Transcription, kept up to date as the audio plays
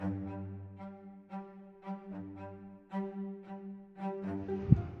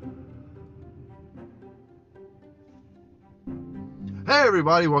Hey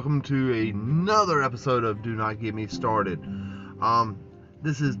everybody, welcome to another episode of Do Not Get Me Started.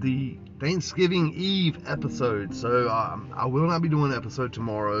 This is the Thanksgiving Eve episode, so I will not be doing an episode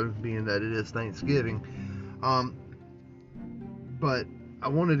tomorrow, being that it is Thanksgiving. But I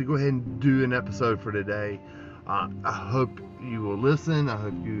wanted to go ahead and do an episode for today. I hope you will listen. I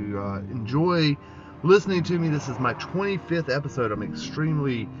hope you enjoy listening to me. This is my 25th episode. I'm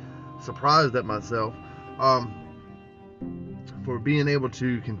extremely surprised at myself. For being able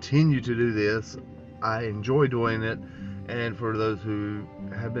to continue to do this. I enjoy doing it, and for those who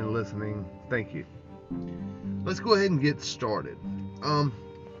have been listening, thank you. Let's go ahead and get started. The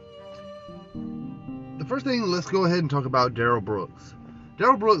first thing, let's go ahead and talk about Darrell Brooks.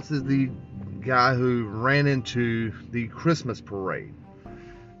 Darrell Brooks is the guy who ran into the Christmas parade.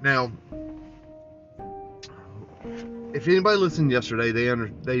 Now, if anybody listened yesterday,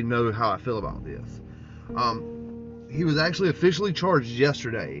 they know how I feel about this. He was actually officially charged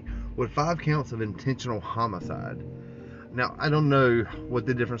yesterday with 5 counts of intentional homicide. Now, I don't know what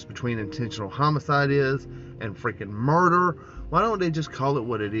the difference between intentional homicide is and freaking murder. Why don't they just call it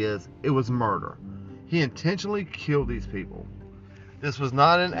what it is? It was murder. He intentionally killed these people. This was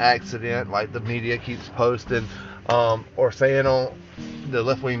not an accident like the media keeps posting, or saying on the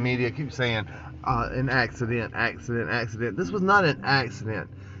left-wing media keeps saying, an accident. This was not an accident.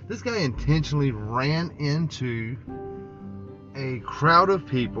 This guy intentionally ran into a crowd of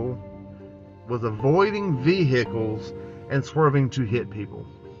people, was avoiding vehicles and swerving to hit people.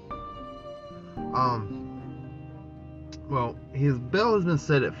 Well, his bail has been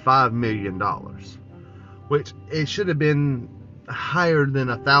set at $5 million, which it should have been higher than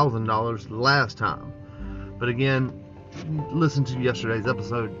 $1,000 last time. But again, listen to yesterday's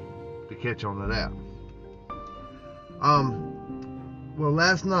episode to catch on to that. Well,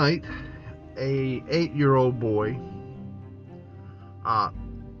 last night, a 8-year-old boy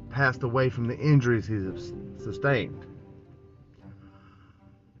passed away from the injuries he sustained.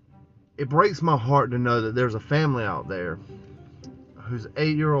 It breaks my heart to know that there's a family out there whose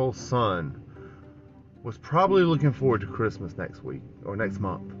 8-year-old son was probably looking forward to Christmas next week or next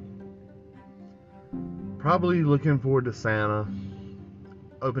month. Probably looking forward to Santa,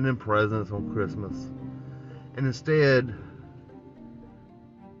 opening presents on Christmas. And instead,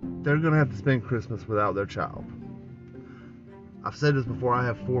 they're going to have to spend Christmas without their child. I've said this before, I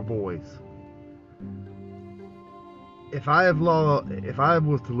have 4 boys. If I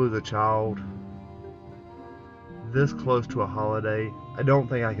was to lose a child this close to a holiday, I don't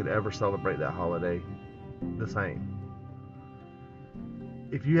think I could ever celebrate that holiday the same.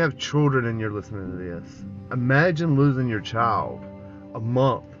 If you have children and you're listening to this, imagine losing your child a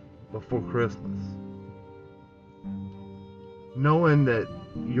month before Christmas, knowing that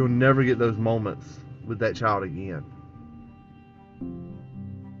you'll never get those moments with that child again.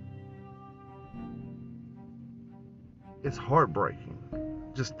 It's heartbreaking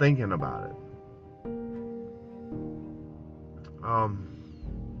just thinking about it.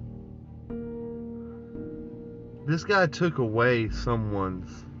 This guy took away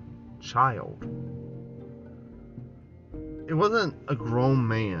someone's child. It wasn't a grown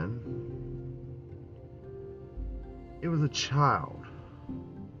man. It was a child.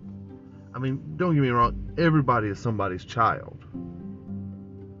 I mean, don't get me wrong, everybody is somebody's child.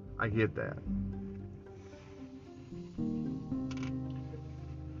 I get that.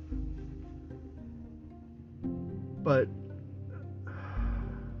 But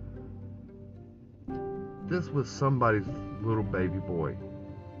this was somebody's little baby boy,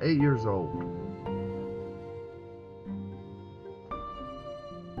 8 years old.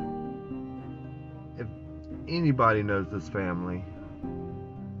 If anybody knows this family,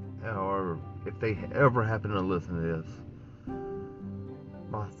 or if they ever happen to listen to this,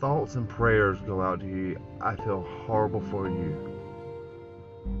 my thoughts and prayers go out to you. I feel horrible for you.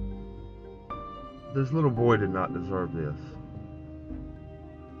 This little boy did not deserve this.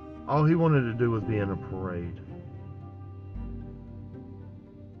 All he wanted to do was be in a parade.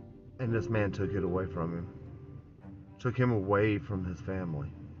 And this man took it away from him. Took him away from his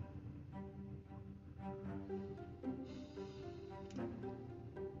family.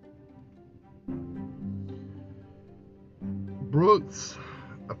 Brooks,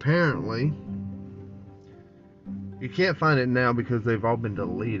 apparently, you can't find it now because they've all been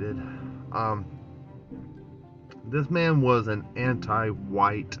deleted. This man was an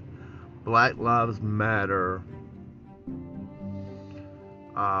anti-white, Black Lives Matter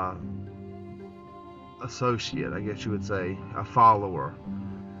associate, I guess you would say, a follower.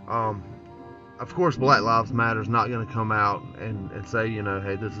 Of course, Black Lives Matter is not going to come out and say,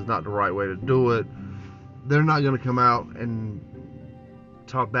 hey, this is not the right way to do it. They're not going to come out and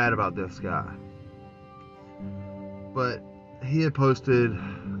talk bad about this guy. But he had posted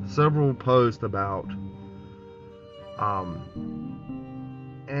several posts about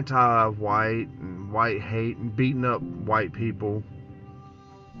anti-white and white hate and beating up white people.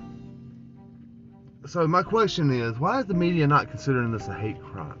 So my question is, why is the media not considering this a hate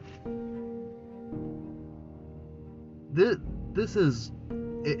crime? This is,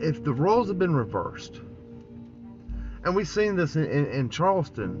 if the roles have been reversed, and we've seen this in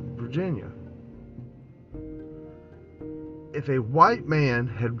Charleston, Virginia. If a white man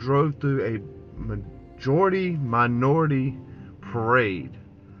had drove through a minority parade,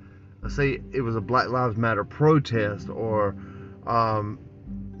 let's say it was a Black Lives Matter protest, or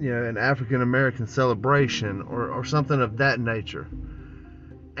an African American celebration, or something of that nature,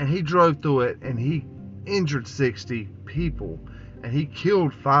 and he drove through it and he injured 60 people and he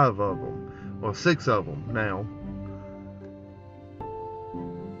killed 5 of them, or 6 of them now,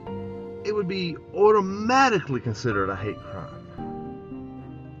 it would be automatically considered a hate crime.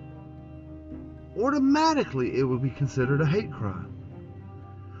 Automatically it would be considered a hate crime.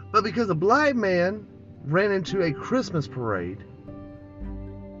 But because a black man ran into a Christmas parade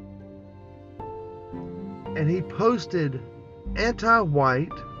and he posted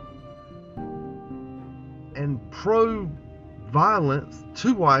anti-white and pro-violence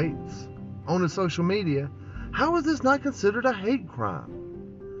to whites on his social media, how is this not considered a hate crime?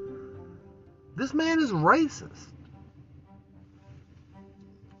 This man is racist.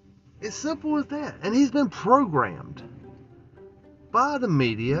 It's simple as that. And he's been programmed by the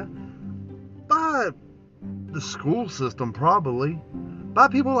media, by the school system probably, by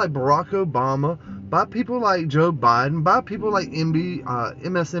people like Barack Obama, by people like Joe Biden, by people like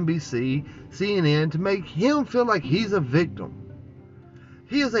MSNBC, CNN, to make him feel like he's a victim.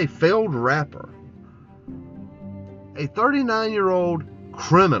 He is a failed rapper. A 39-year-old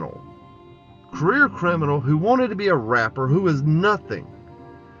criminal. Career criminal who wanted to be a rapper, who is nothing.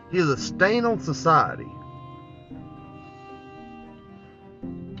 He is a stain on society.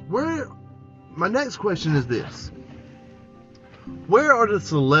 My next question is this. Where are the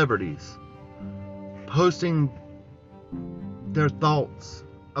celebrities posting their thoughts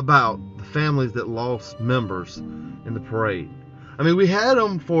about the families that lost members in the parade? I mean, we had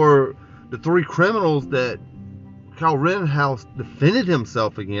them for the 3 criminals that Kyle Rittenhouse defended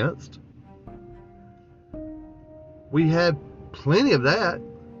himself against. We had plenty of that.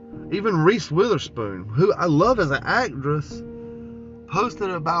 Even Reese Witherspoon, who I love as an actress, posted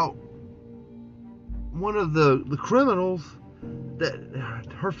about one of the criminals that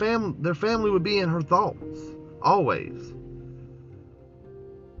their family would be in her thoughts always.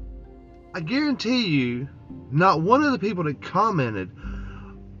 I guarantee you, not one of the people that commented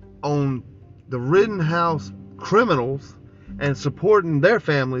on the Rittenhouse criminals and supporting their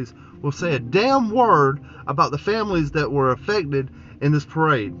families will say a damn word about the families that were affected in this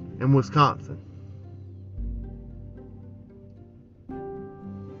parade in Wisconsin.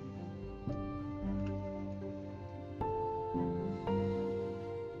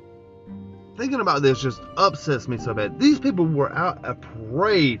 Thinking about this just upsets me so bad. These people were out at a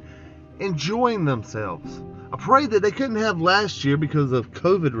parade enjoying themselves. A parade that they couldn't have last year because of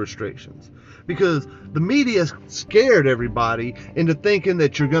COVID restrictions. Because the media scared everybody into thinking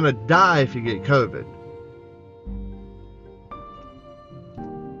that you're going to die if you get COVID.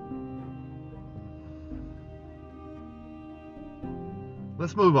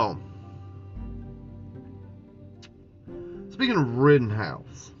 Let's move on. Speaking of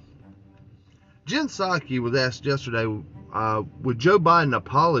Rittenhouse, Jen Psaki was asked yesterday, would Joe Biden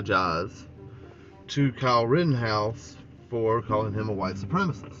apologize to Kyle Rittenhouse for calling him a white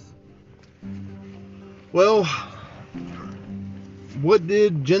supremacist? Well, what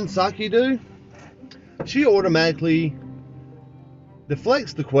did Jen Psaki do? She automatically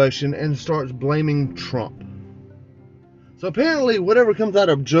deflects the question and starts blaming Trump. So apparently whatever comes out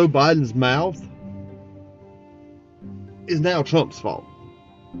of Joe Biden's mouth is now Trump's fault.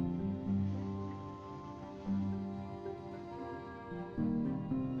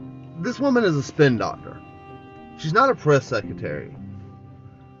 This woman is a spin doctor. She's not a press secretary.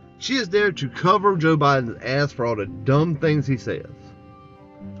 She is there to cover Joe Biden's ass for all the dumb things he says.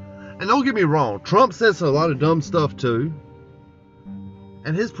 And don't get me wrong, Trump says a lot of dumb stuff too.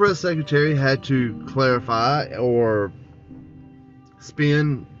 And his press secretary had to clarify or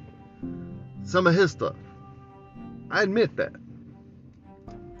spin some of his stuff. I admit that.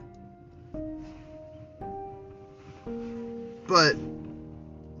 But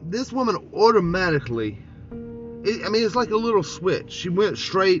this woman automatically, it's like a little switch. She went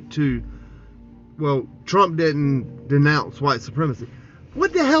straight to, well, Trump didn't denounce white supremacy.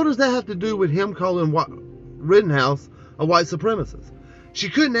 What the hell does that have to do with him calling Rittenhouse a white supremacist? She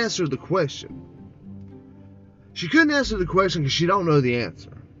couldn't answer the question. She couldn't answer the question because she don't know the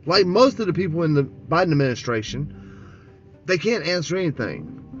answer. Like most of the people in the Biden administration, they can't answer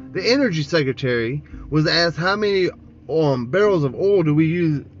anything. The energy secretary was asked how many barrels of oil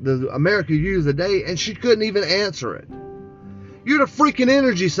does America use a day, and she couldn't even answer it. You're the freaking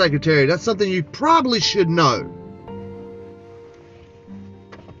energy secretary. That's something you probably should know.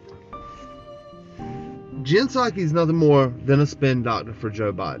 Jen Psaki's nothing more than a spin doctor for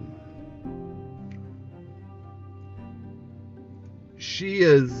Joe Biden. She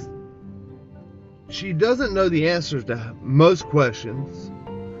doesn't know the answers to most questions,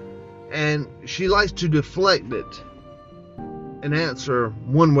 and she likes to deflect it and answer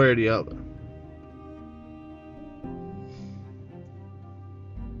one way or the other.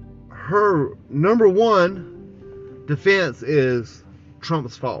 Her number one defense is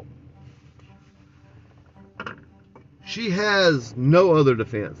Trump's fault. She has no other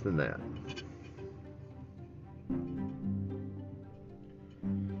defense than that.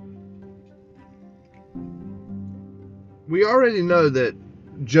 We already know that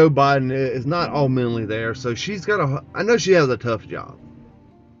Joe Biden is not all mentally there, so I know she has a tough job.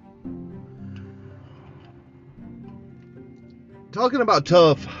 Talking about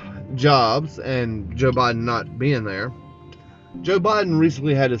tough jobs and Joe Biden not being there, Joe Biden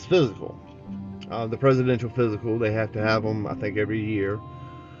recently had his physical. The presidential physical. They have to have them, I think, every year.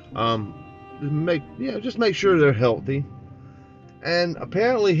 Just make sure they're healthy. And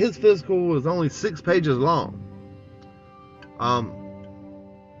apparently his physical was only 6 pages long.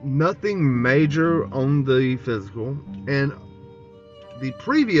 Nothing major on the physical. And the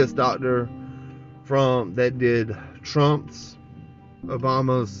previous doctor that did Trump's,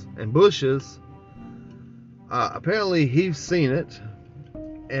 Obama's, and Bush's, apparently he's seen it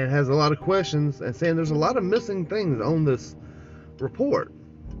and has a lot of questions and saying there's a lot of missing things on this report,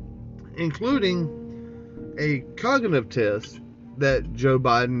 including a cognitive test that Joe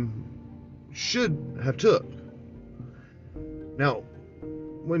Biden should have took. Now,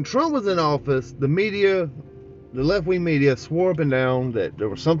 when Trump was in office, the left-wing media swore up and down that there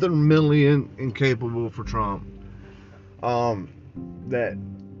was something mentally incapable for Trump, that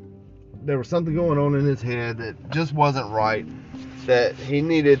there was something going on in his head that just wasn't right, that he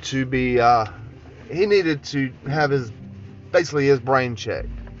needed to have his brain checked,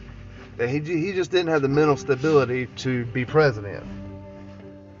 that he just didn't have the mental stability to be president.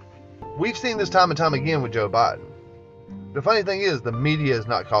 We've seen this time and time again with Joe Biden. The funny thing is, the media is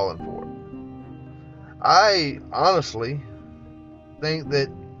not calling for it. I honestly think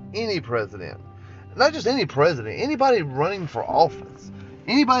that any president, not just any president, anybody running for office,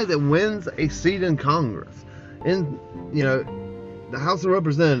 anybody that wins a seat in Congress, in the House of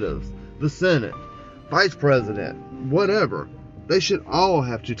Representatives, the Senate, Vice President, whatever, they should all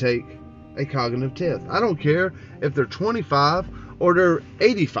have to take a cognitive test. I don't care if they're 25 or they're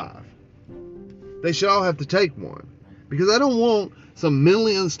 85. They should all have to take one. Because I don't want some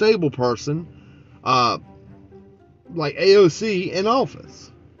mentally unstable person like AOC in office.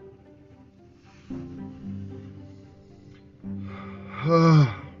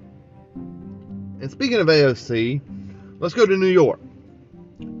 And speaking of AOC, let's go to New York.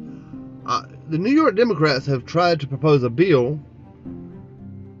 The New York Democrats have tried to propose a bill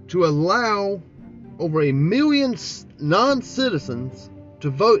to allow over 1 million non-citizens to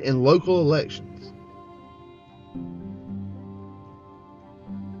vote in local elections.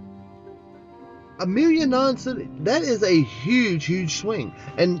 A million non-citizens, that is a huge, huge swing.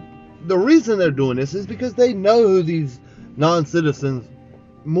 And the reason they're doing this is because they know who these non-citizens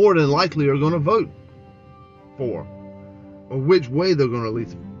more than likely are going to vote for, or which way they're going to at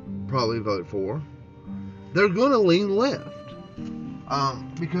least probably vote for. They're going to lean left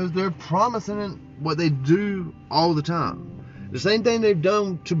because they're promising what they do all the time. The same thing they've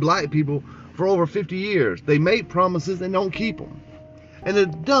done to black people for over 50 years. They make promises and don't keep them. And the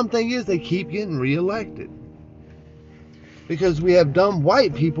dumb thing is they keep getting reelected. Because we have dumb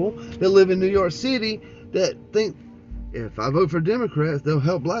white people that live in New York City that think, if I vote for Democrats, they'll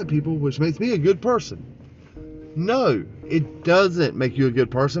help black people, which makes me a good person. No, it doesn't make you a good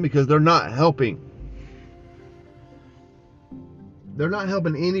person because they're not helping. They're not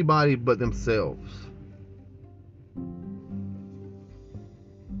helping anybody but themselves.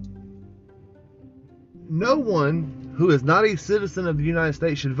 No one who is not a citizen of the United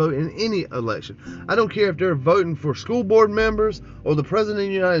States should vote in any election. I don't care if they're voting for school board members or the President of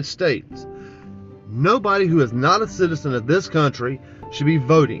the United States. Nobody who is not a citizen of this country should be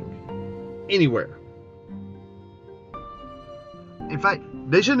voting anywhere. In fact,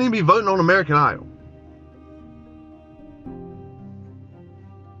 they shouldn't even be voting on American Idol.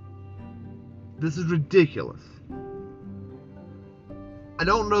 This is ridiculous. I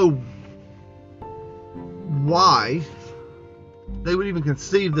don't know why they would even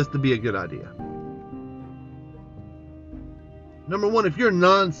conceive this to be a good idea. Number one, if you're a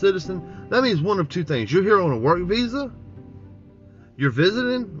non-citizen, that means one of two things. You're here on a work visa, you're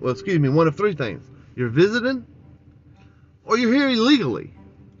visiting, one of three things. You're visiting, or you're here illegally.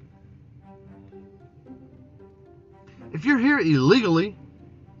 If you're here illegally,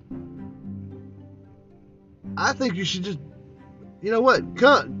 I think you should just,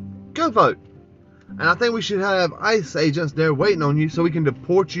 come vote. And I think we should have ICE agents there waiting on you so we can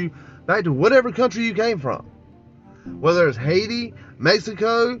deport you back to whatever country you came from. Whether it's Haiti,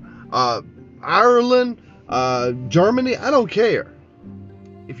 Mexico, Ireland, Germany, I don't care.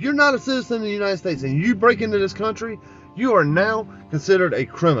 If you're not a citizen of the United States and you break into this country, you are now considered a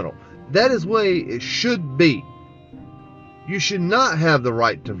criminal. That is the way it should be. You should not have the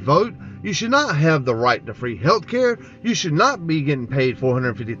right to vote. You should not have the right to free health care. You should not be getting paid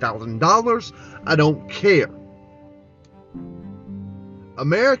 $450,000. I don't care.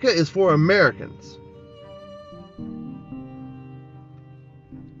 America is for Americans.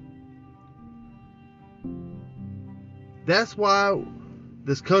 That's why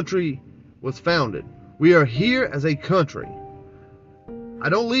this country was founded. We are here as a country. I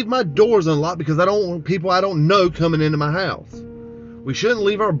don't leave my doors unlocked because I don't want people I don't know coming into my house. We shouldn't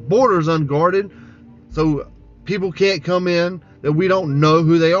leave our borders unguarded so people can't come in that we don't know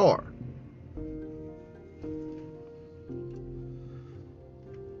who they are.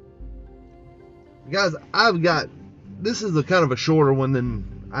 Guys, this is a kind of a shorter one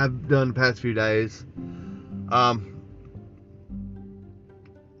than I've done the past few days. I'm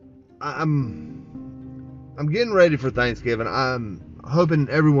getting ready for Thanksgiving. I'm hoping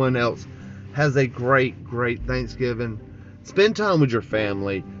everyone else has a great Thanksgiving. Spend time with your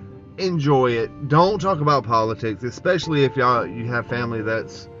family. Enjoy it. Don't talk about politics, especially if you have family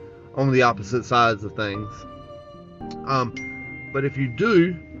that's on the opposite sides of things. But if you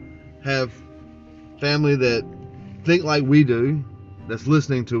do have family that think like we do, that's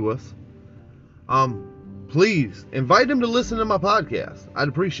listening to us, please invite them to listen to my podcast. I'd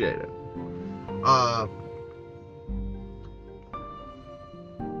appreciate it.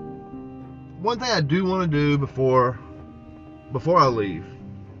 One thing I do want to do before I leave,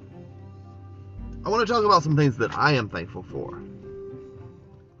 I want to talk about some things that I am thankful for.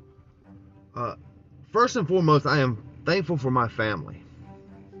 First and foremost, I am thankful for my family.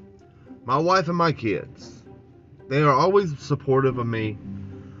 My wife and my kids. They are always supportive of me,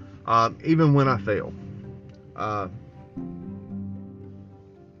 even when I fail.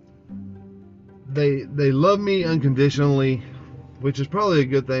 They love me unconditionally, which is probably a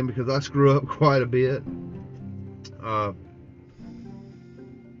good thing because I screw up quite a bit.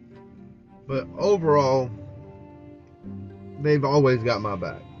 But overall, they've always got my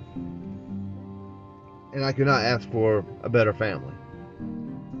back. And I could not ask for a better family.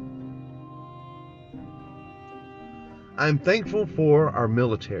 I'm thankful for our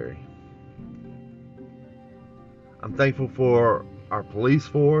military. I'm thankful for our police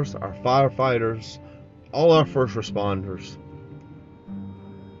force, our firefighters, all our first responders.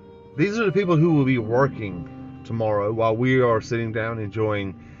 These are the people who will be working tomorrow while we are sitting down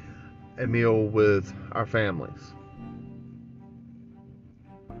enjoying a meal with our families.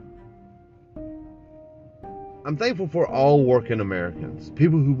 I'm thankful for all working Americans,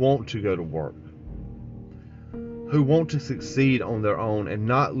 people who want to go to work, who want to succeed on their own and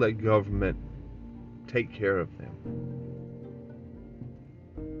not let government take care of them.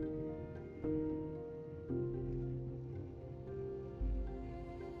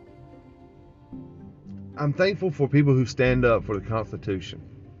 I'm thankful for people who stand up for the Constitution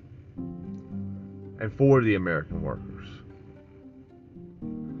and for the American workers.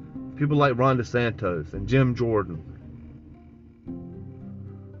 People like Ron DeSantis and Jim Jordan,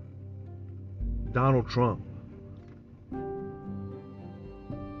 Donald Trump.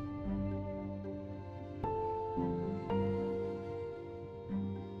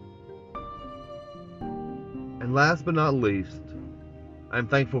 And last but not least, I'm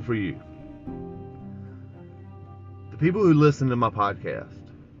thankful for you. The people who listen to my podcast.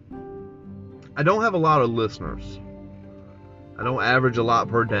 I don't have a lot of listeners. I don't average a lot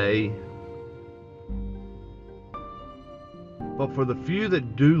per day. But for the few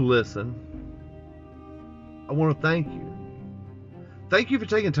that do listen, I want to thank you. Thank you for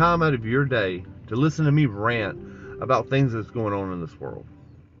taking time out of your day to listen to me rant about things that's going on in this world.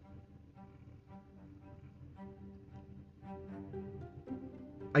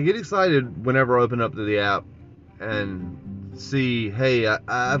 I get excited whenever I open up to the app and see, hey,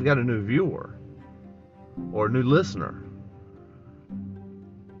 I've got a new viewer or a new listener.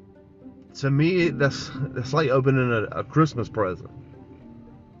 To me, that's like opening a Christmas present.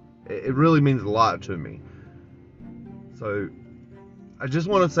 It really means a lot to me. So I just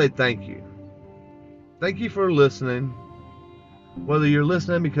want to say thank you. Thank you for listening. Whether you're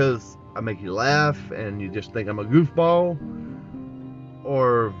listening because I make you laugh and you just think I'm a goofball,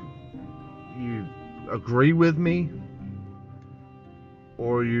 or you agree with me,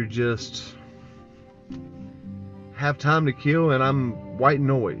 or you just have time to kill and I'm white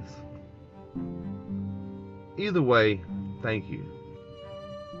noise. Either way, thank you.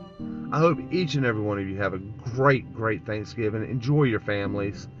 I hope each and every one of you have a great, great Thanksgiving. Enjoy your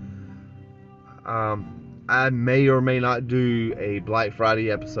families. I may or may not do a Black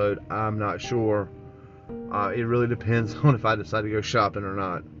Friday episode. I'm not sure. It really depends on if I decide to go shopping or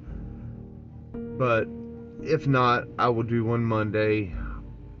not. But if not, I will do one Monday.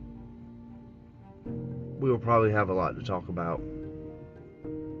 We will probably have a lot to talk about.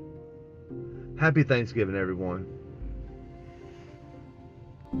 Happy Thanksgiving, everyone.